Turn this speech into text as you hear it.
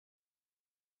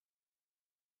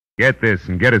Get this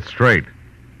and get it straight.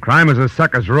 Crime is a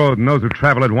sucker's road, and those who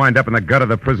travel it wind up in the gut of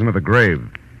the prison of the grave.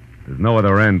 There's no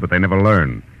other end, but they never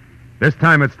learn. This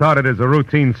time it started as a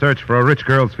routine search for a rich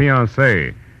girl's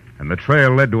fiancé, and the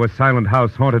trail led to a silent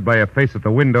house haunted by a face at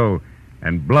the window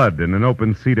and blood in an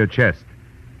open cedar chest.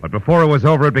 But before it was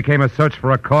over, it became a search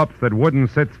for a corpse that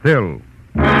wouldn't sit still.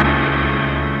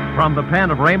 From the pen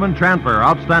of Raymond Chandler,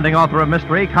 outstanding author of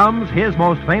mystery, comes his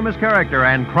most famous character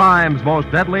and crime's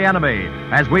most deadly enemy,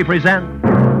 as we present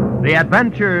The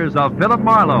Adventures of Philip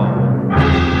Marlowe.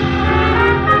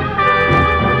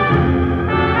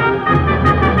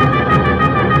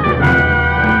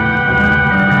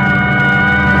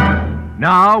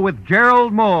 Now, with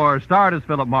Gerald Moore, starred as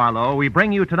Philip Marlowe, we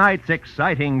bring you tonight's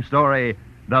exciting story,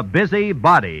 The Busy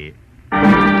Body.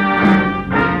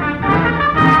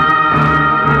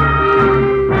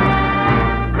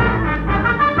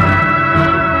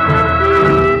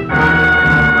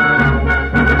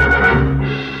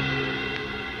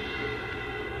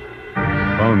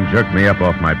 Phone jerked me up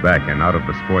off my back and out of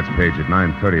the sports page at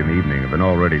 9:30 in the evening of an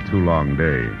already too long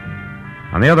day.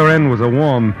 On the other end was a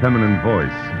warm, feminine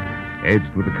voice,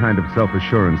 edged with the kind of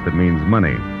self-assurance that means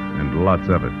money, and lots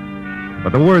of it.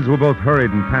 But the words were both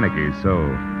hurried and panicky,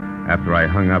 so after I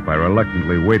hung up, I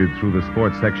reluctantly waded through the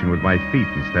sports section with my feet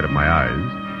instead of my eyes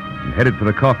and headed for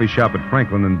the coffee shop at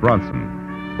Franklin and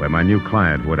Bronson, where my new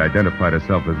client, who had identified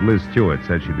herself as Liz Stewart,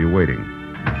 said she'd be waiting.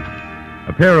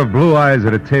 A pair of blue eyes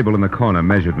at a table in the corner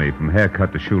measured me from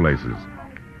haircut to shoelaces,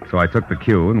 so I took the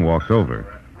cue and walked over.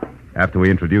 After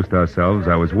we introduced ourselves,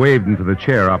 I was waved into the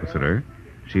chair opposite her.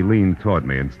 She leaned toward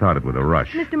me and started with a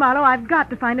rush. Mr. Marlowe, I've got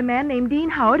to find a man named Dean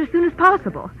Howard as soon as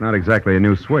possible. Not exactly a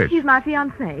new switch. He's my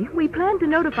fiancé. We plan to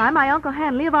notify my Uncle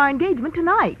Hanley of our engagement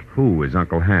tonight. Who is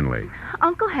Uncle Hanley?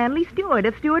 Uncle Hanley Stewart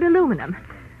of Stewart Aluminum.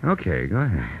 Okay, go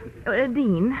ahead.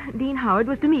 Dean Howard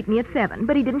was to meet me at 7,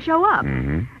 but he didn't show up.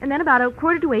 Mm-hmm. And then about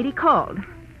 7:45 he called.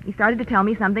 He started to tell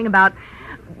me something that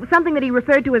he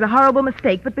referred to as a horrible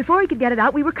mistake, but before he could get it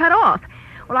out, we were cut off.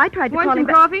 Well, I tried to call him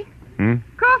back. Coffee?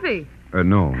 Coffee?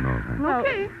 No.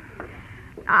 Okay.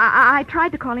 I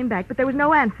tried to call him back, but there was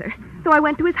no answer. So I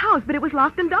went to his house, but it was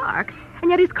locked and dark.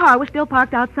 And yet his car was still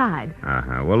parked outside.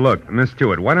 Uh-huh. Well, look, Miss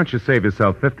Stewart, why don't you save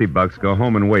yourself $50, go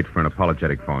home and wait for an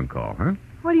apologetic phone call, huh?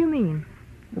 What do you mean?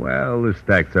 Well, this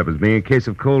stacks up as being a case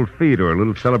of cold feet or a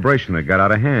little celebration that got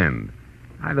out of hand.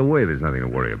 Either way, there's nothing to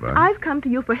worry about. I've come to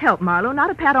you for help, Marlowe, not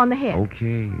a pat on the head.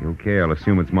 Okay. I'll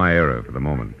assume it's my error for the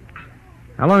moment.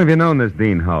 How long have you known this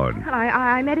Dean Howard? Well,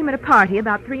 I met him at a party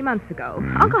about 3 months ago.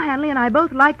 Mm-hmm. Uncle Hanley and I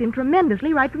both liked him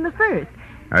tremendously right from the first.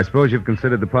 I suppose you've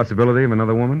considered the possibility of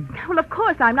another woman? Well, of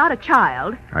course, I'm not a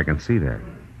child. I can see that.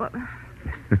 Well,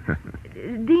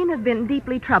 Dean has been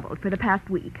deeply troubled for the past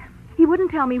week. He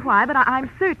wouldn't tell me why, but I'm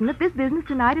certain that this business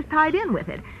tonight is tied in with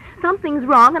it. Something's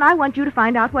wrong, and I want you to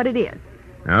find out what it is.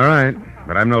 All right,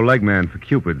 but I'm no leg man for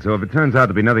Cupid, so if it turns out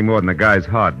to be nothing more than a guy's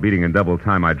heart beating in double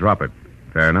time, I drop it.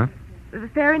 Fair enough?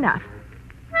 Fair enough.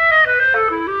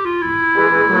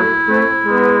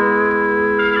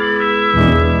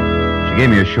 She gave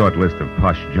me a short list of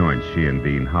posh joints she and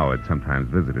Dean Howard sometimes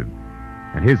visited,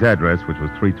 and his address, which was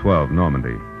 312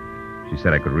 Normandy. She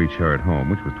said I could reach her at home,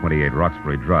 which was 28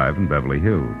 Roxbury Drive in Beverly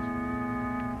Hills.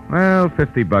 Well,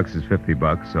 $50 is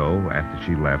 $50, so after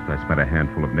she left, I spent a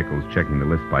handful of nickels checking the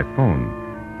list by phone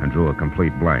and drew a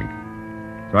complete blank.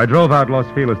 So I drove out Los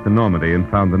Feliz to Normandy and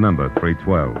found the number,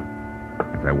 312.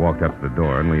 As I walked up to the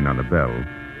door and leaned on the bell,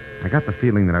 I got the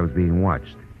feeling that I was being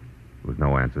watched. There was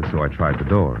no answer, so I tried the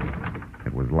door.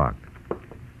 It was locked.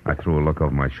 I threw a look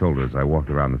over my shoulder as I walked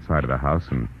around the side of the house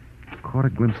and caught a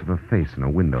glimpse of a face in a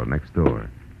window next door,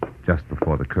 just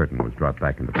before the curtain was dropped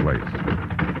back into place.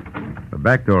 The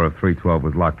back door of 312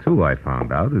 was locked, too, I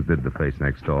found out, as did the face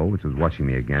next door, which was watching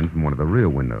me again from one of the rear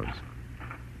windows.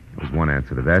 There was one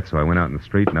answer to that, so I went out in the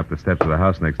street and up the steps of the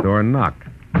house next door and knocked,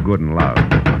 good and loud.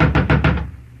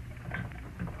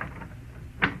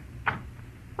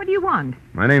 What do you want?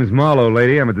 My name's Marlowe,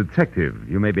 lady. I'm a detective.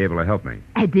 You may be able to help me.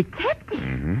 A detective?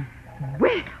 Mm-hmm.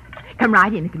 Well, come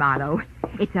right in, Mr. Marlowe.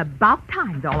 It's about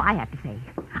time's all I have to say.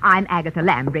 I'm Agatha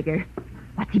Lambrigger.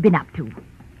 What's he been up to?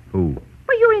 Who?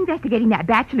 Well, you're investigating that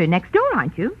bachelor next door,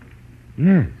 aren't you?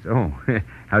 Yes. Oh,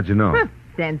 how'd you know?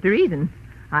 Stands to reason.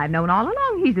 I've known all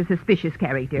along he's a suspicious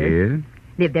character. Yes?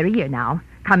 Lived there a year now.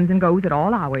 Comes and goes at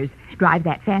all hours. Drives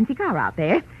that fancy car out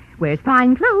there. Wears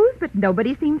fine clothes, but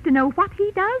nobody seems to know what he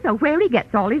does or where he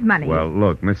gets all his money. Well,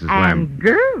 look, Mrs. And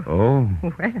girls. Oh?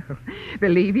 Well,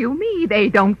 believe you me, they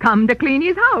don't come to clean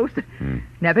his house.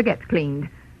 Never gets cleaned.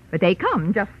 But they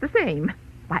come just the same.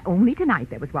 Why, only tonight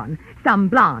there was one. Some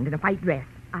blonde in a white dress.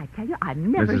 I tell you, I've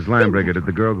never Mrs. seen Lambrigger, that did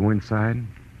the one. girl go inside?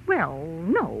 Well,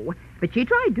 no, but she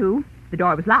tried to. The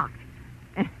door was locked.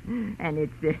 And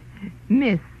it's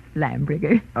Miss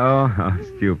Lambriger. Oh, how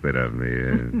stupid of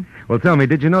me. Well, tell me,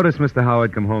 did you notice Mr.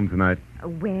 Howard come home tonight?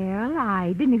 Well,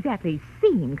 I didn't exactly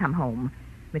see him come home,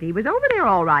 but he was over there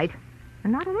all right.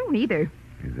 And not alone either.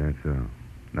 Is that so?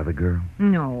 Another girl?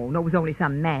 No, it was only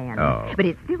some man. Oh. But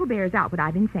it still bears out what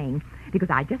I've been saying, because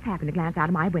I just happened to glance out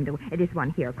of my window at this one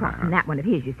here across from that one of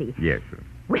his, you see. Yes, sir.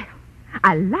 Well,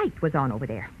 a light was on over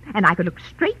there, and I could look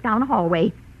straight down the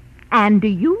hallway. And do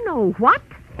you know what?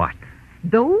 What?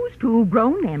 Those two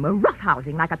grown men were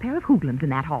roughhousing like a pair of hoodlums in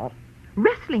that hall.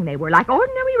 Wrestling they were, like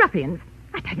ordinary ruffians.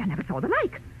 I tell you, I never saw the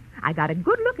like. I got a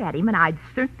good look at him, and I'd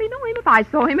certainly know him if I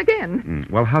saw him again.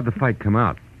 Well, how'd the fight come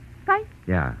out? Fight?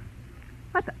 Yeah.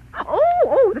 What the...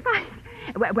 Oh, the fight.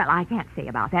 Well, I can't say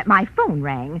about that. My phone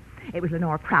rang. It was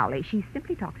Lenore Crowley. She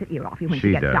simply talks her ear off you when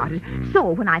she gets does. started. So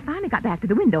when I finally got back to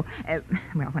the window,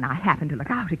 when I happened to look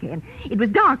out again, it was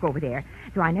dark over there.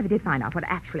 So I never did find out what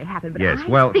actually happened. But Yes, I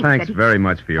well, think thanks that very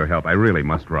much for your help. I really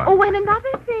must run. Oh, and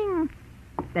another thing.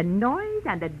 The noise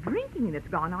and the drinking that's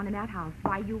gone on in that house.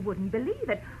 Why, you wouldn't believe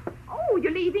it. Oh,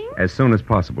 you're leaving? As soon as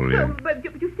possible, yeah. But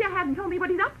you still haven't told me what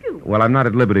he's up to. Well, I'm not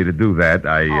at liberty to do that.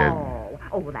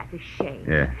 Oh, that's a shame.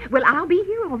 Yeah. Well, I'll be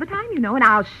here all the time, you know, and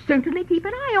I'll certainly keep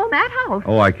an eye on that house.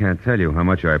 Oh, I can't tell you how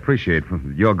much I appreciate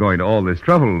you're going to all this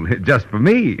trouble just for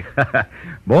me.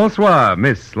 Bonsoir,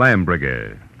 Miss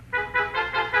Lambriger.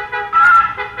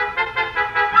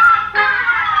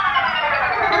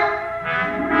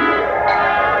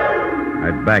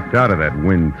 I backed out of that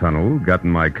wind tunnel, got in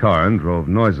my car, and drove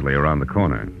noisily around the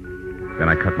corner. Then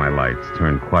I cut my lights,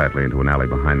 turned quietly into an alley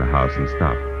behind the house, and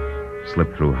stopped.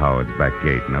 Slipped through Howard's back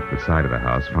gate and up the side of the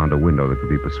house, found a window that could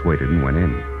be persuaded, and went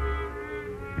in.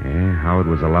 Yeah, Howard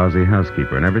was a lousy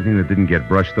housekeeper, and everything that didn't get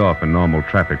brushed off in normal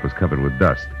traffic was covered with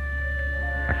dust.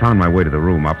 I found my way to the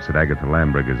room opposite Agatha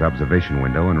Lambriger's observation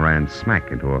window and ran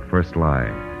smack into her first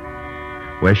lie.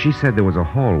 Where she said there was a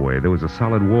hallway, there was a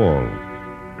solid wall,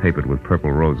 papered with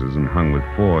purple roses and hung with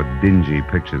 4 dingy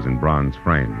pictures in bronze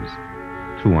frames,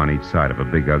 2 on each side of a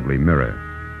big, ugly mirror.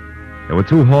 There were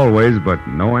 2 hallways, but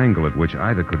no angle at which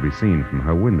either could be seen from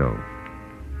her window.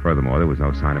 Furthermore, there was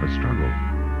no sign of a struggle.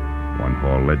 One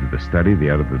hall led to the study, the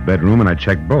other to the bedroom, and I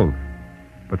checked both.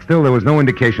 But still, there was no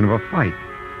indication of a fight.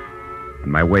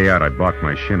 On my way out, I barked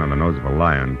my shin on the nose of a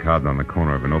lion carved on the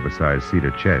corner of an oversized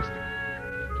cedar chest,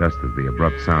 just as the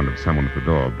abrupt sound of someone at the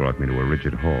door brought me to a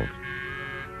rigid halt.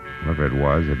 Whoever it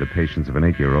was had the patience of an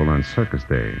 8-year-old on circus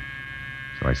day.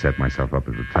 So I set myself up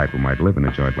as the type who might live in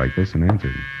a joint like this and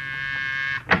answered.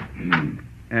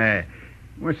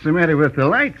 What's the matter with the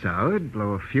lights, Howard?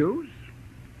 Blow a fuse?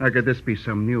 Or could this be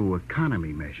some new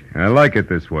economy measure? I like it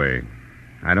this way.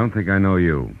 I don't think I know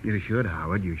you. You should,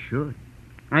 Howard, you should.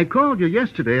 I called you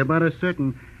yesterday about a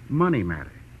certain money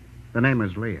matter. The name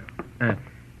is Leo.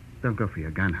 Don't go for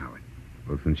your gun, Howard.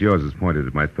 Well, since yours is pointed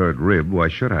at my third rib, why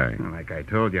should I? Well, like I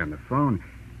told you on the phone,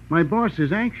 my boss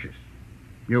is anxious.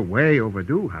 You're way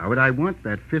overdue, Howard. I want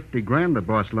that $50,000 the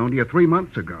boss loaned you 3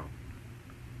 months ago.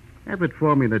 Have it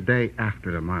for me the day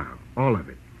after tomorrow. All of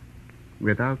it.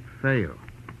 Without fail.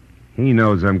 He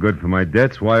knows I'm good for my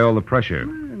debts. Why all the pressure?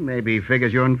 Well, maybe he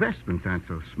figures your investments aren't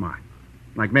so smart.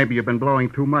 Like maybe you've been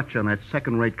blowing too much on that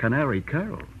second-rate canary,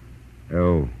 Carol.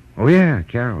 Oh, yeah,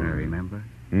 Carol. I remember.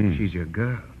 Mm. She's your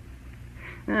girl.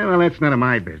 Well, that's none of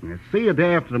my business. See you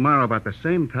day after tomorrow about the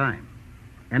same time.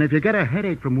 And if you get a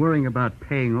headache from worrying about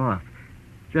paying off,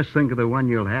 just think of the one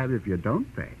you'll have if you don't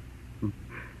pay.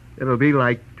 It'll be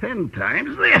like 10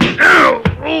 times this.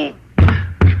 Oh!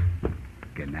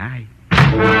 Good night.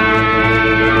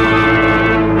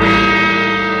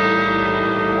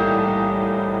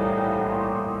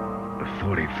 The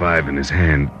 .45 in his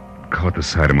hand caught the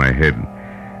side of my head,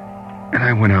 and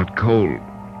I went out cold.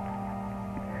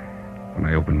 When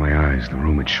I opened my eyes, the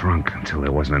room had shrunk until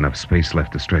there wasn't enough space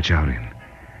left to stretch out in.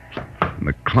 And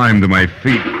the climb to my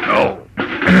feet,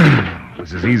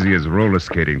 was as easy as roller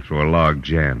skating through a log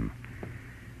jam.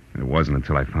 And it wasn't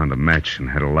until I found a match and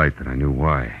had a light that I knew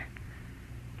why.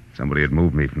 Somebody had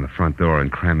moved me from the front door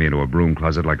and crammed me into a broom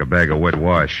closet like a bag of wet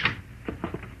wash.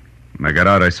 When I got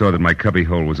out, I saw that my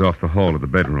cubbyhole was off the hall of the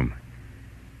bedroom.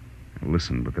 I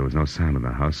listened, but there was no sound in the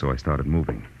house, so I started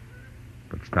moving.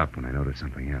 But stopped when I noticed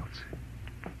something else.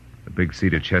 The big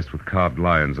cedar chest with carved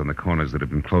lions on the corners that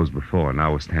had been closed before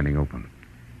now was standing open.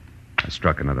 I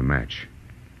struck another match.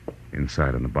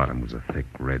 Inside on the bottom was a thick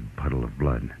red puddle of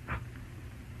blood.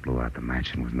 Blew out the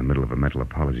match and was in the middle of a mental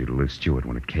apology to Liz Stewart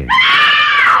when it came.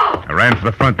 I ran for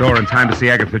the front door in time to see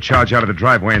Agatha charge out of the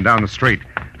driveway and down the street.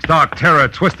 Stark terror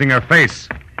twisting her face.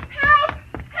 Help!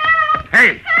 Help!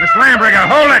 Hey, Miss Lambriger,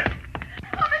 hold it!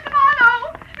 Oh, Mr.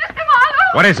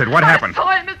 What is it? What happened? I saw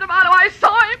him, Mr. Marlowe. I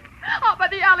saw him. Out by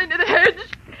the alley near the hedge.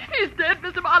 He's dead,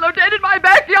 Mr. Marlowe. Dead in my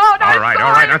backyard. All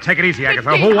right. Now take it easy,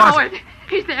 Agatha. Who was it?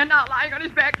 He's there now, lying on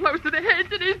his back close to the hedge,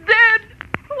 and he's dead.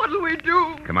 What'll we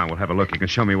do? Come on, we'll have a look. You can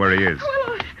show me where he is.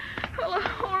 Well,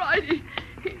 all right.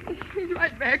 He's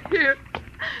right back here.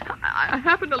 I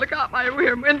happened to look out my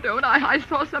rear window, and I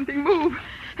saw something move.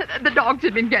 The dogs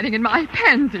had been getting in my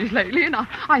pansies lately, and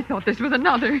I thought this was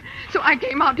another. So I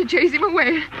came out to chase him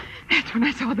away. That's when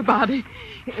I saw the body.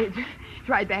 It's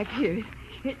right back here.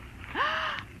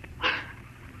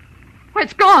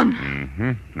 It's gone.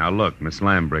 Mm-hmm. Now, look, Miss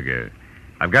Lambriger,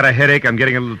 I've got a headache. I'm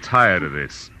getting a little tired of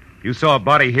this. You saw a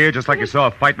body here just like you saw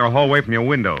a fight in a hallway from your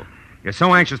window. You're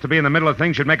so anxious to be in the middle of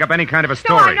things you'd make up any kind of a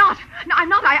story. No, I'm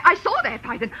not. I saw that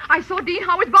fight, and I saw Dean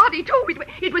Howard's body, too.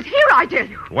 It was here, I tell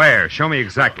you. Where? Show me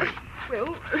exactly.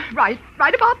 Well, right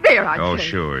about there, I'd say.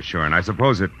 Oh, sure. And I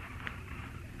suppose it...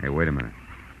 Hey, wait a minute.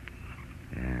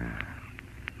 Yeah.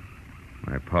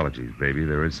 My apologies, baby.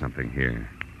 There is something here.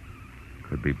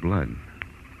 Could be blood.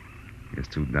 Here's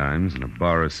 2 dimes and a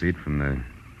bar receipt from the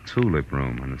tulip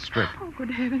room on the strip. Oh,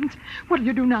 good heavens. What'll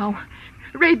you do now?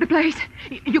 Raid the place?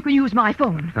 You can use my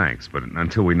phone. Thanks, but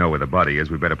until we know where the body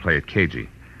is, we better play it cagey.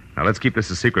 Now, let's keep this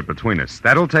a secret between us.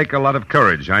 That'll take a lot of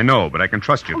courage, I know, but I can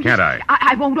trust you, can't I?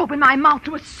 I won't open my mouth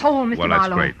to a soul, Mr. Well, Marlowe.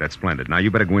 that's great. That's splendid. Now, you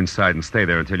better go inside and stay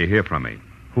there until you hear from me.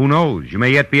 Who knows? You may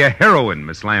yet be a heroine,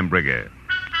 Miss Lambriger.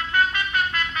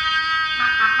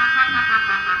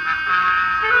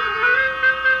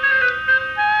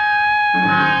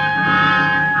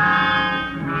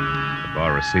 The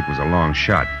bar receipt was a long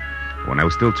shot. When I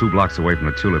was still 2 blocks away from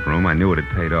the tulip room, I knew it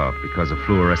had paid off because a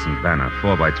fluorescent banner,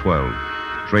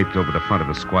 4x12, draped over the front of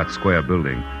the squat square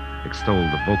building,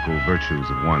 extolled the vocal virtues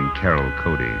of one Carol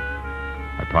Cody.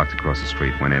 I parked across the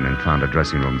street, went in, and found a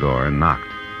dressing room door and knocked.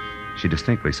 She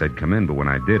distinctly said, "Come in," but when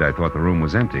I did, I thought the room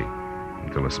was empty,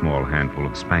 until a small handful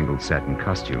of spangled satin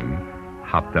costume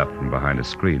hopped up from behind a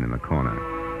screen in the corner.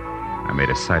 I made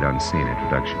a sight-unseen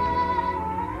introduction.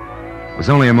 It was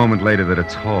only a moment later that a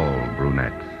tall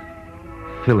brunette,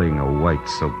 filling a white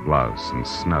silk blouse and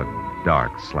snug,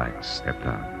 dark slacks, stepped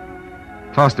out,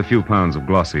 tossed a few pounds of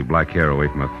glossy black hair away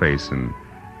from her face, and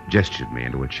gestured me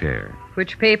into a chair.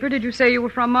 Which paper did you say you were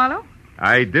from, Marlowe?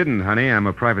 I didn't, honey. I'm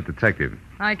a private detective.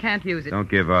 I can't use it. Don't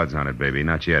give odds on it, baby.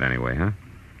 Not yet, anyway, huh?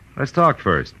 Let's talk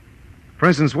first. For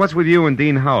instance, what's with you and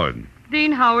Dean Howard?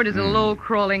 Dean Howard is a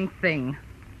low-crawling thing.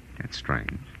 That's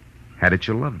strange. Had it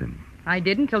you loved him? I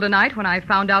didn't till tonight when I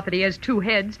found out that he has 2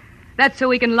 heads. That's so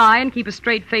he can lie and keep a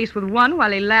straight face with one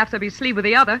while he laughs up his sleeve with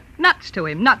the other. Nuts to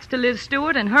him. Nuts to Liz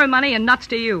Stewart and her money, and nuts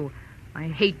to you. I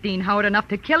hate Dean Howard enough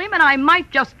to kill him, and I might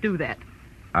just do that.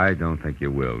 I don't think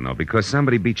you will, no, because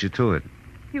somebody beat you to it.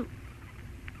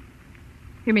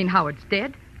 You mean Howard's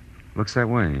dead? Looks that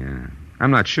way, yeah. I'm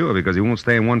not sure because he won't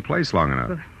stay in one place long enough.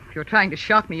 Well, if you're trying to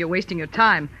shock me, you're wasting your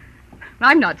time.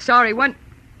 I'm not sorry. I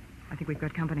think we've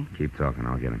got company. Keep talking.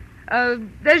 I'll get him.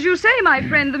 As you say, my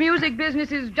friend, the music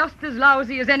business is just as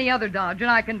lousy as any other dodge,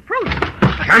 and I can prove it.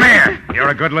 Come here. You're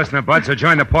a good listener, Bud, so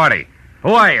join the party. Who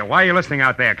are you? Why are you listening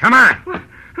out there? Come on.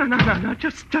 Well, no.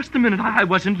 Just a minute. I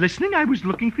wasn't listening. I was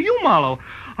looking for you, Marlowe.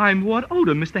 I'm Ward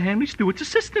Odom, Mr. Hanley Stewart's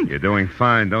assistant. You're doing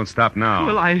fine. Don't stop now.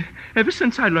 Well, ever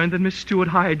since I learned that Miss Stewart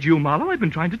hired you, Marlowe, I've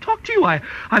been trying to talk to you. I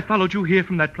followed you here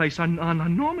from that place on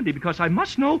Normandy because I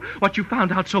must know what you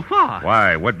found out so far.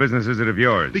 Why? What business is it of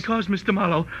yours? Because, Mr.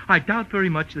 Marlowe, I doubt very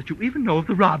much that you even know of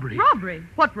the robbery. Robbery?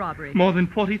 What robbery? More than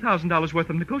 $40,000 worth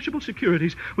of negotiable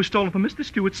securities was stolen from Mr.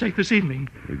 Stewart's safe this evening.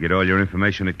 You get all your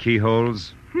information at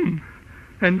keyholes?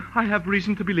 And I have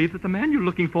reason to believe that the man you're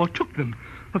looking for took them.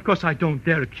 Of course, I don't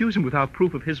dare accuse him without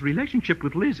proof of his relationship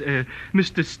with Liz,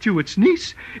 Mr. Stewart's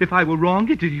niece. If I were wrong,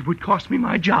 it would cost me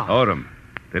my job. Odom,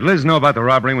 did Liz know about the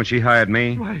robbery when she hired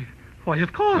me? Why,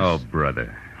 of course. Oh,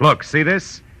 brother. Look, see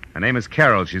this? Her name is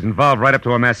Carol. She's involved right up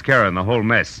to her mascara in the whole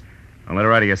mess. Don't let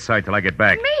her out of your sight till I get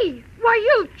back. Me? Why,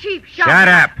 you cheap shot. Shut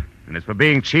up! And as for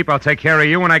being cheap, I'll take care of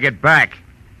you when I get back.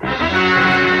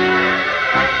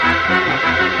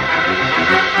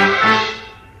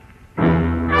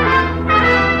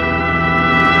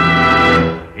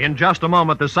 In just a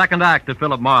moment, the second act of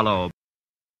Philip Marlowe.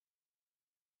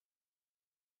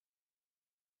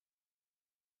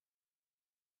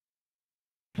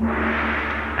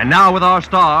 And now with our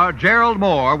star, Gerald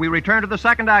Moore, we return to the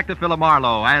second act of Philip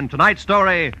Marlowe and tonight's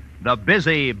story, The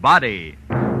Busy Body.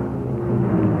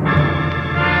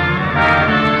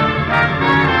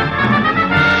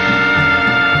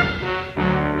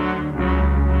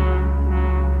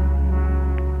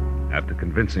 After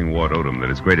convincing Ward Odom that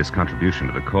his greatest contribution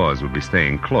to the cause would be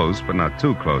staying close, but not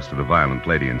too close to the violent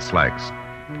lady in slacks,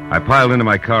 I piled into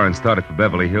my car and started for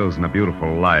Beverly Hills in a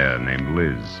beautiful liar named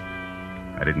Liz.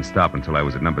 I didn't stop until I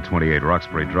was at number 28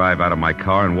 Roxbury Drive, out of my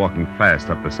car and walking fast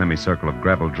up the semicircle of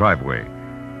gravel driveway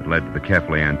that led to the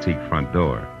carefully antique front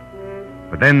door.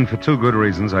 But then, for two good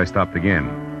reasons, I stopped again.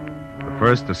 The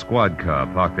first, a squad car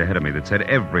parked ahead of me that said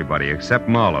everybody except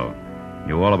Marlowe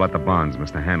knew all about the bonds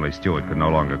Mr. Hanley Stewart could no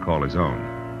longer call his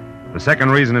own. The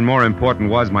second reason, and more important,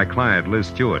 was my client, Liz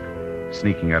Stewart,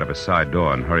 sneaking out of a side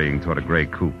door and hurrying toward a gray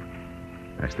coupe.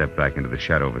 I stepped back into the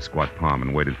shadow of a squat palm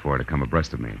and waited for her to come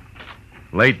abreast of me.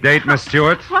 Late date, Miss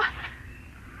Stewart? What?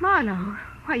 Marlowe,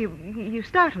 why, you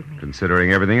startled me.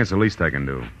 Considering everything, it's the least I can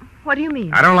do. What do you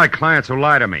mean? I don't like clients who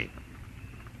lie to me.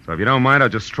 So if you don't mind, I'll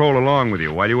just stroll along with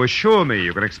you while you assure me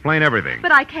you can explain everything.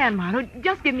 But I can, Marlowe.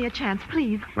 Just give me a chance,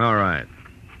 please. All right.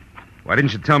 Why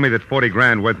didn't you tell me that 40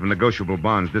 grand worth of negotiable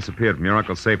bonds disappeared from your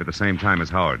uncle's safe at the same time as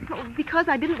Howard? Oh, because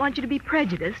I didn't want you to be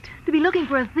prejudiced, to be looking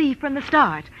for a thief from the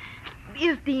start.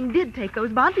 If Dean did take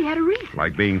those bonds, he had a reason.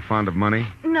 Like being fond of money?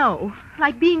 No,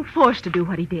 like being forced to do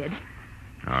what he did.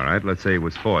 All right, let's say he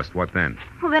was forced. What then?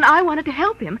 Well, then I wanted to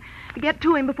help him, to get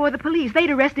to him before the police.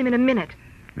 They'd arrest him in a minute.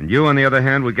 And you, on the other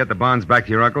hand, would get the bonds back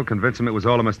to your uncle, convince him it was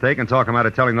all a mistake, and talk him out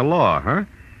of telling the law, huh?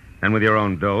 And with your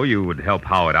own dough, you would help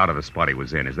Howard out of the spot he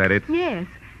was in. Is that it? Yes.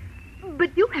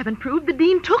 But you haven't proved that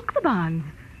Dean took the bonds.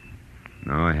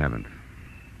 No, I haven't.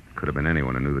 Could have been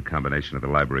anyone who knew the combination of the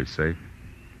library safe.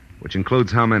 Which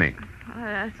includes how many?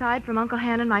 Aside from Uncle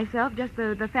Han and myself, just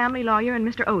the family lawyer and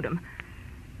Mr. Odom.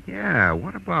 Yeah,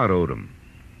 what about Odom?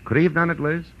 Could he have done it,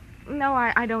 Liz? No,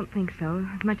 I don't think so,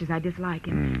 as much as I dislike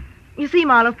him. You see,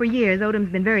 Marlowe, for years,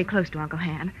 Odom's been very close to Uncle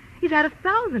Han. He's had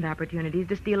 1,000 opportunities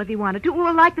to steal if he wanted to.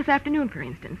 Well, like this afternoon, for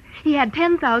instance. He had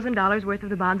 $10,000 worth of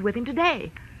the bonds with him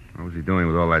today. What was he doing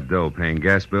with all that dough? Paying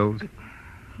gas bills?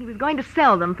 He was going to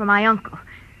sell them for my uncle.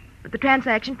 But the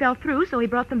transaction fell through, so he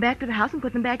brought them back to the house and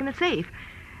put them back in the safe.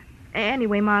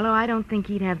 Anyway, Marlowe, I don't think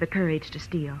he'd have the courage to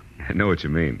steal. I know what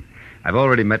you mean. I've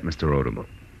already met Mr. Odom.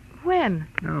 When?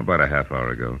 Oh, about a half hour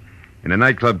ago. In a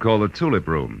nightclub called the Tulip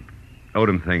Room.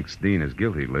 Odom thinks Dean is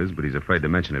guilty, Liz, but he's afraid to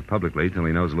mention it publicly till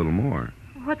he knows a little more.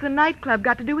 What's a nightclub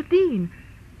got to do with Dean?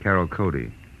 Carol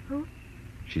Cody. Who?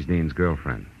 She's Dean's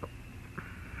girlfriend.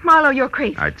 Marlowe, you're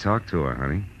crazy. I talked to her,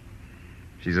 honey.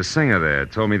 She's a singer there.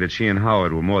 Told me that she and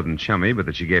Howard were more than chummy, but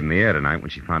that she gave him the air tonight when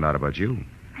she found out about you.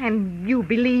 And you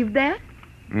believe that?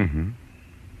 Mm-hmm.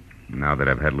 Now that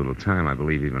I've had a little time, I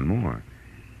believe even more.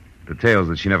 Details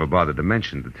that she never bothered to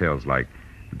mention. Details like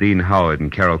Dean Howard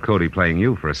and Carol Cody playing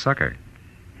you for a sucker.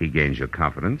 He gains your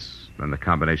confidence, then the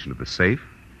combination of the safe,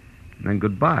 and then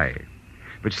goodbye.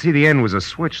 But you see, the end was a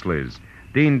switch, Liz.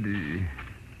 Dean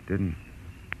didn't...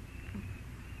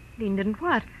 Dean didn't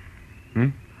what? Hmm?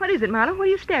 What is it, Marlowe? What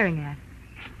are you staring at?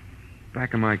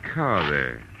 Back of my car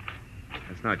there.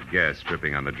 That's not gas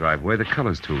dripping on the driveway. The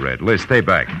color's too red. Liz, stay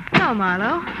back. No,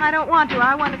 Marlowe. I don't want to.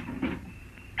 I want to...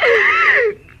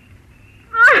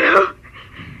 Marlowe!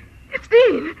 It's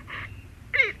Dean.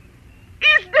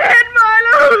 He's dead,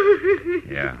 Marlowe!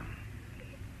 Yeah.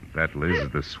 That, Liz, is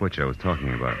the switch I was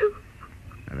talking about.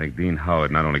 I think Dean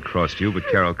Howard not only crossed you, but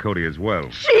Carol Cody as well.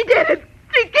 She did it!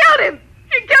 She killed him!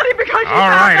 She killed him because she All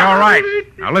right.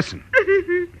 Now listen.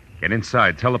 Get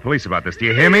inside. Tell the police about this. Do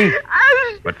you hear me?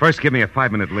 But first, give me a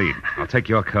 5-minute lead. I'll take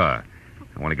your car.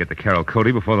 I want to get to Carol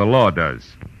Cody before the law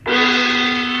does.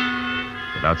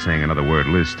 Without saying another word,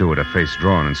 Liz Stewart, her face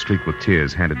drawn and streaked with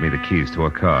tears, handed me the keys to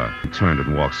her car and turned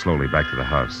and walked slowly back to the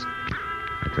house.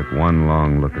 I took one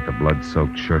long look at the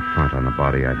blood-soaked shirt front on the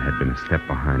body I had been a step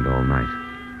behind all night,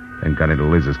 then got into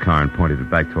Liz's car and pointed it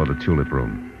back toward the Tulip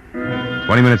Room.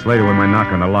 20 minutes later, when my knock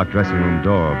on the locked dressing room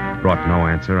door brought no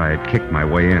answer, I had kicked my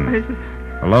way in.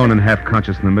 Alone and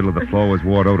half-conscious in the middle of the floor was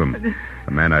Ward Odom,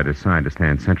 the man I'd assigned to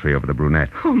stand sentry over the brunette.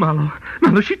 Oh, Marlowe,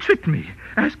 she tricked me.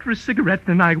 Asked for a cigarette,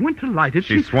 and I went to light it.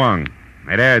 She swung.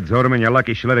 It adds, Odom, and you're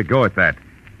lucky she let it go at that.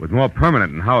 It was more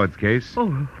permanent in Howard's case.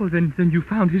 Oh, then you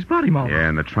found his body, Marlowe. Yeah,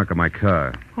 in the trunk of my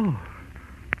car. Oh,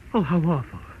 how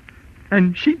awful.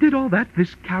 And she did all that,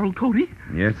 this Carol Cody?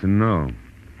 Yes and no.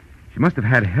 She must have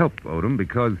had help, Odom,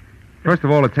 because, first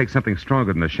of all, it takes something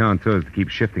stronger than the chanteurs to keep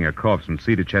shifting her corpse from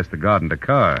cedar chest to garden to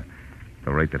car, at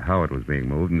the rate that Howard was being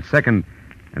moved. And second,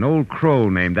 an old crow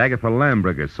named Agatha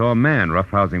Lambriger saw a man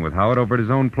roughhousing with Howard over at his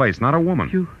own place, not a woman.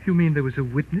 You mean there was a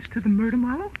witness to the murder,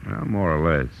 Marlowe? Well, more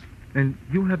or less. And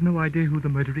you have no idea who the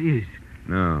murderer is?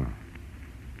 No.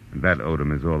 And that,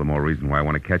 Odom, is all the more reason why I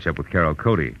want to catch up with Carol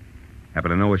Cody.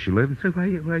 Happen to know where she lives?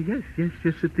 Well, yes,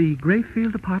 just at the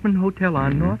Grayfield Apartment Hotel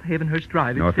on North Havenhurst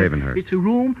Drive. North Havenhurst. It's a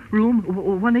room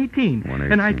 118. 118.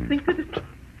 And I think that it's...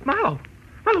 Marlowe,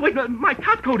 wait, my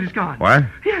top coat is gone. What?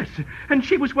 Yes, and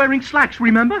she was wearing slacks,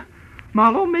 remember?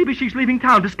 Marlowe, maybe she's leaving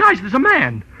town disguised as a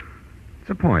man. It's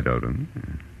a point, Odom.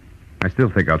 I still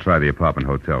think I'll try the apartment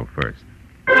hotel first.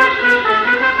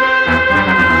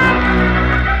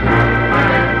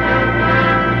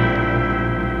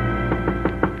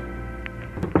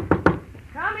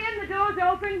 Come in, the door's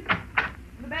open.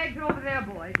 The bags are over there,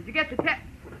 boys. Did you get the text?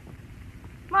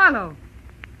 Marlowe,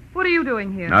 what are you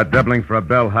doing here? Not doubling for a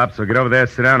bellhop, so get over there,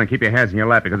 sit down, and keep your hands in your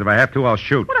lap, because if I have to, I'll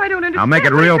shoot. What? I don't understand. I'll make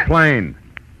it real plain.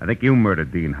 I think you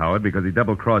murdered Dean Howard because he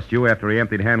double-crossed you after he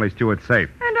emptied Hanley Stewart's safe.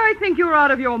 And I think you're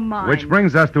out of your mind. Which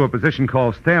brings us to a position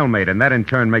called stalemate, and that in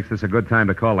turn makes this a good time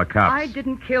to call the cops. I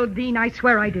didn't kill Dean. I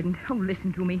swear I didn't. Oh,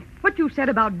 listen to me. What you said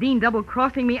about Dean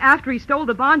double-crossing me after he stole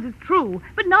the bonds is true,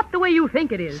 but not the way you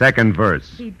think it is. Second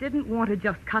verse. He didn't want to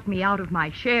just cut me out of my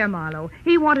share, Marlowe.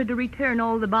 He wanted to return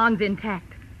all the bonds intact.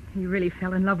 He really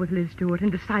fell in love with Liz Stewart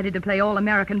and decided to play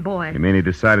all-American boy. You mean he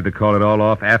decided to call it all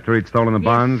off after he'd stolen the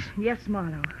bonds? Yes,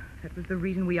 Marlowe. That was the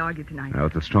reason we argued tonight. Now,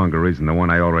 it's a stronger reason than one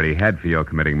I already had for your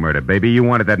committing murder. Baby, you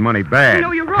wanted that money bad.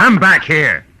 No, you're wrong. Come back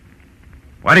here.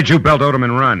 Why did you belt Odom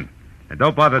and run? And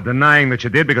don't bother denying that you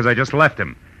did, because I just left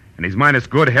him. And he's minus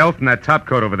good health and that top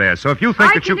coat over there. So if you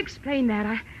think I that you... can explain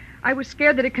that. I was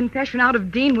scared that a confession out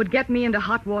of Dean would get me into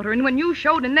hot water. And when you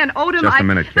showed and then Odom, Just a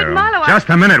minute, Carol. But Marlowe, Just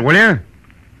a minute, will you?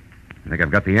 I think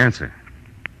I've got the answer.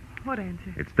 What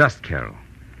answer? It's dust, Carol.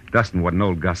 Dust and what an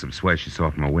old gossip swears she saw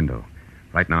from her window.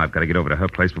 Right now, I've got to get over to her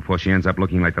place before she ends up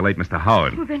looking like the late Mr.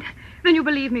 Howard. Well, then you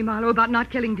believe me, Marlowe, about not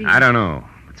killing Dean. I don't know.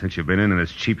 But since you've been in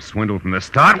this cheap swindle from the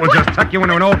start, we'll just tuck you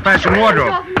into an old-fashioned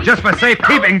wardrobe. Just for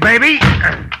safekeeping, baby.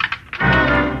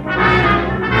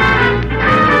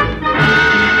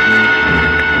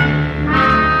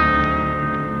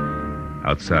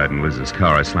 Outside in Liz's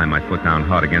car, I slammed my foot down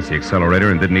hard against the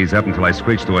accelerator and didn't ease up until I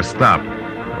screeched to a stop,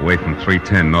 away from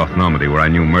 310 North Normandy, where I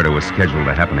knew murder was scheduled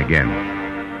to happen again.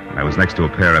 I was next to a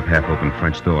pair of half-open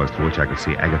French doors through which I could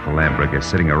see Agatha Lambricker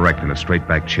sitting erect in a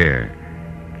straight-back chair.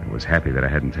 I was happy that I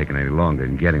hadn't taken any longer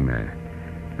in getting there.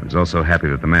 I was also happy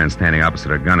that the man standing opposite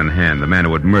her, gun in hand, the man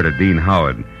who had murdered Dean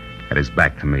Howard, had his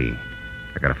back to me.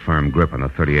 I got a firm grip on the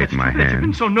 .38 in my hand. You've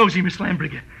been so nosy, Miss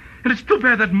Lambricker. And it's too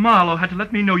bad that Marlowe had to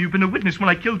let me know you've been a witness when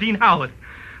I killed Dean Howard.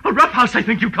 A roughhouse, I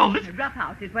think you called it. A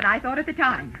roughhouse is what I thought at the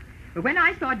time. But when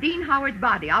I saw Dean Howard's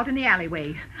body out in the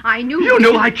alleyway, I knew... You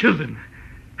knew I killed him.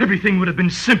 Everything would have been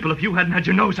simple if you hadn't had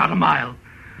your nose out a mile.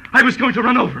 I was going to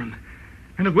run over him,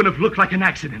 and it would have looked like an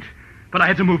accident. But I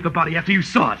had to move the body after you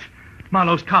saw it.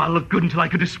 Marlowe's car looked good until I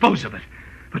could dispose of it.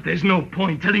 But there's no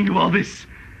point telling you all this.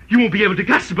 You won't be able to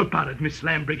gossip about it, Miss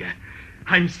Lambricker.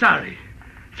 I'm sorry.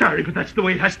 Sorry, but that's the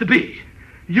way it has to be.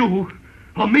 You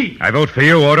or me. I vote for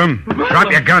you, Odom.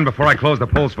 Drop your gun before I close the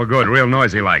polls for good, real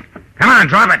noisy like. Come on,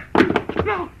 drop it.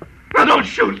 No, don't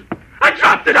shoot. I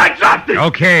dropped it.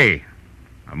 Okay.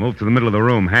 I'll move to the middle of the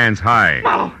room, hands high.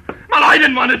 Marlowe, I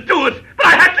didn't want to do it, but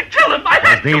I had to kill him.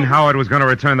 Because Dean Howard was going to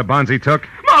return the bonds he took?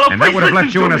 Marlowe, and that would have please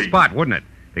left you in listen a to spot, wouldn't it?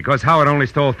 Because Howard only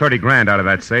stole 30 grand out of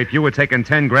that safe. You were taking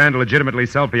 10 grand to legitimately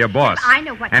sell for your boss. I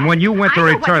know what And when you went to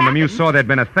happened. return them, you happened. saw there'd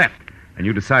been a theft. And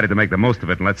you decided to make the most of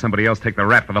it and let somebody else take the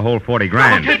rap for the whole 40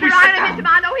 grand. Okay. Keep your eye on him, Mr.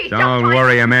 Marlowe. He's just Don't trying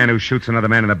worry, to... a man who shoots another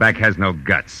man in the back has no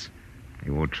guts. He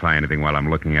won't try anything while I'm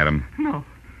looking at him.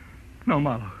 No,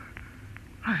 Marlowe.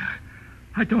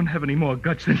 I don't have any more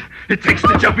guts than it takes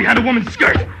to jump behind a woman's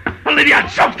skirt. A lady I'd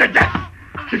choke to death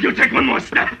if you take one more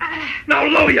step. Now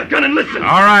lower your gun and listen.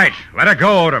 All right, let her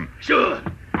go, Odom. Sure,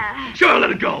 let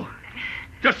it go.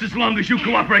 Just as long as you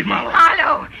cooperate, Marlowe.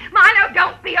 Marlowe,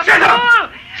 don't be a Shut fool.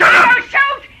 up! Shut up! Marlowe,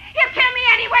 shoot! He'll kill me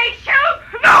anyway. Shoot!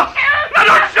 No! Shoot! No,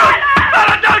 don't shoot!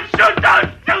 Marlowe! No, don't shoot!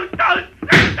 Don't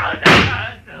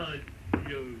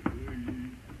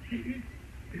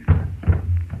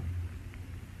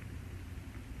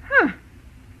Huh.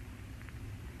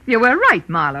 You were right,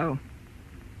 Marlowe.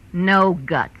 No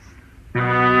guts.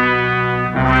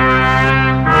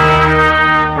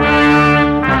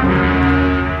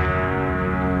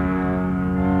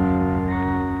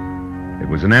 It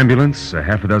was an ambulance, a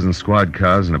half a dozen squad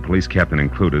cars, and a police captain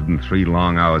included, and 3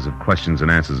 long hours of questions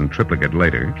and answers in triplicate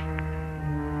later,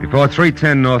 before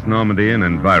 310 North Normandy and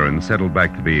environs settled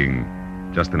back to being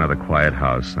just another quiet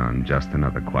house on just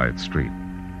another quiet street.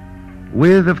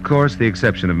 With, of course, the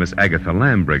exception of Miss Agatha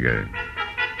Lambricker,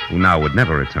 who now would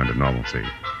never return to normalcy.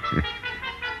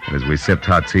 And as we sipped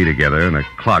hot tea together and a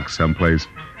clock someplace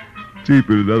deep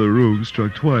in another room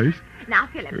struck twice... Now,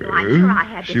 Philip, so I'm sure I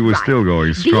had this She was right. still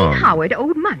going strong. Dean Howard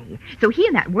owed money, so he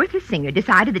and that worthless singer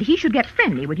decided that he should get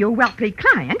friendly with your wealthy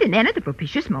client and then at the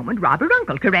propitious moment rob her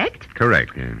uncle, correct?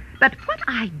 Correct, yeah. But what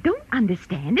I don't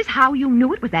understand is how you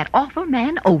knew it was that awful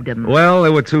man Odom. Well,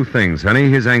 there were two things, honey.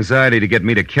 His anxiety to get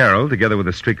me to Carol, together with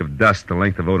a streak of dust the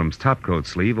length of Odom's topcoat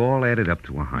sleeve, all added up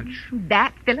to a hunch.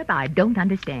 That, Philip, I don't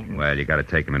understand. Well, you got to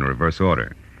take them in reverse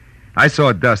order. I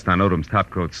saw dust on Odom's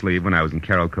topcoat sleeve when I was in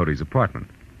Carol Cody's apartment.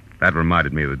 That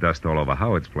reminded me of the dust all over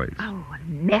Howard's place. Oh, a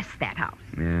mess, that house.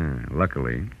 Yeah,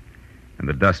 luckily. And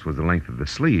the dust was the length of the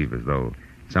sleeve, as though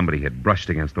somebody had brushed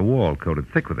against the wall, coated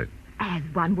thick with it. As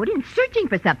one would in searching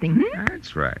for something,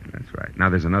 That's right.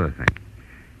 Now, there's another thing.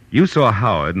 You saw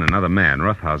Howard and another man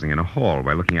roughhousing in a hall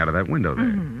by looking out of that window there.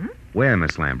 Mm-hmm. Where,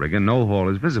 Miss Lambriger, no hall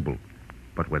is visible,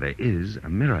 but where there is a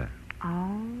mirror.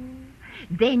 Oh,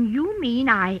 then you mean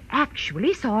I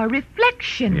actually saw a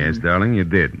reflection. Yes, darling, you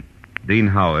did. Dean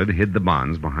Howard hid the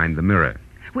bonds behind the mirror.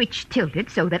 Which tilted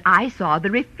so that I saw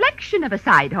the reflection of a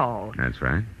side hall. That's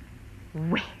right.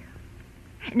 Well,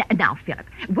 now, Philip,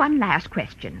 one last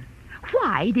question.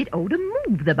 Why did Odom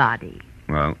move the body?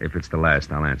 Well, if it's the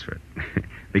last, I'll answer it.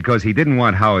 Because he didn't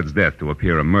want Howard's death to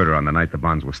appear a murder on the night the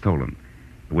bonds were stolen.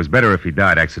 It was better if he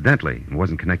died accidentally and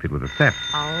wasn't connected with a theft.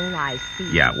 Oh, I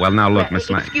see. Yeah, well, now look, Miss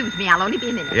Lambriger. Excuse me, I'll only be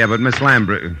a minute. Yeah, but Miss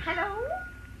Lambriger... Hello?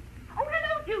 Oh,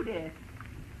 hello, Judith.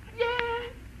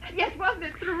 Yes, wasn't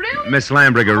it thrilling? Miss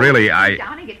Lambriger, really,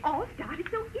 Darling, it all started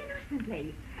so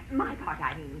innocently. My part,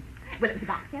 I mean. Well, it was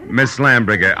about 7 Miss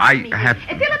Lambriger, I have...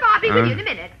 Philip, I'll be with you in a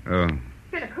minute. Oh,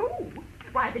 Philip, who?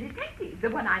 Why, the detective, the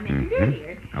one I mentioned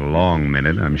earlier. a long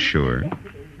minute, I'm sure. Yes,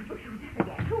 it is.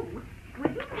 Again, who?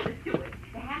 Well, you know the steward.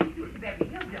 The handy steward of Beverly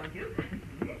Hills, don't you?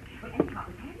 Well, anyhow, it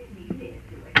was handed me this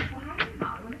steward. Well, how do you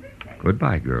follow in this place?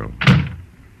 Goodbye, girl.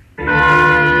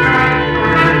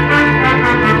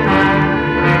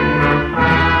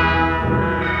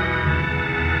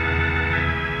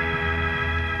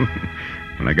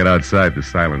 When I got outside, the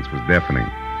silence was deafening.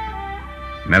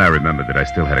 And then I remembered that I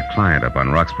still had a client up on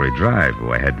Roxbury Drive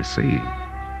who I had to see.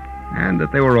 And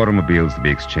that there were automobiles to be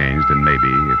exchanged, and maybe,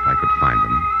 if I could find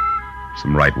them,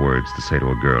 some right words to say to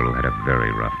a girl who had a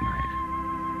very rough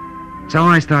night. So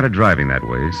I started driving that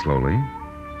way, slowly.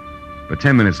 But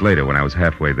 10 minutes later, when I was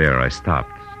halfway there, I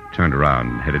stopped, turned around,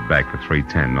 and headed back for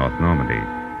 310 North Normandy,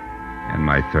 and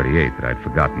my .38 that I'd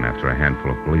forgotten after a handful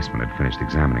of policemen had finished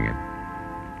examining it.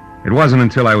 It wasn't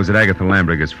until I was at Agatha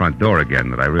Lambriger's front door again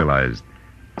that I realized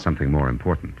something more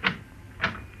important.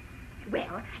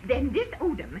 Well, then this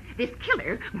Odom, this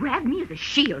killer, grabbed me as a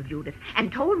shield, Judith,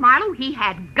 and told Marlowe he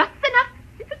had guts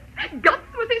enough. Guts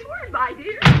was his word, my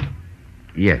dear.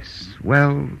 Yes,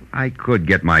 well, I could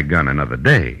get my gun another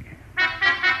day.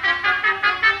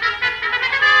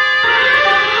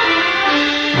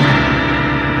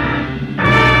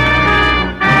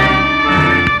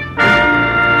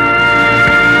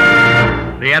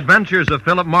 The Adventures of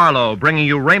Philip Marlowe, bringing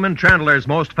you Raymond Chandler's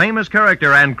most famous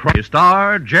character and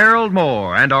star, Gerald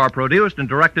Moore, and are produced and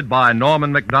directed by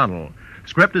Norman McDonald.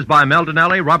 Script is by Mel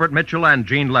Donnelly, Robert Mitchell, and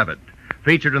Gene Levitt.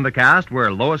 Featured in the cast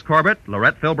were Lois Corbett,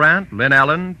 Lorette Philbrandt, Lynn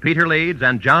Allen, Peter Leeds,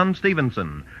 and John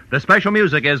Stevenson. The special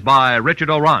music is by Richard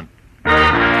Orant.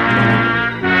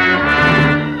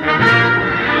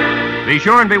 Be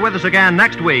sure and be with us again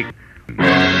next week.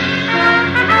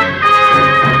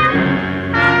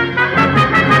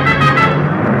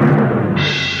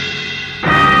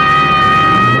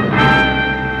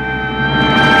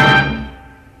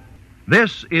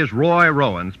 This is Roy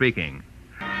Rowan speaking.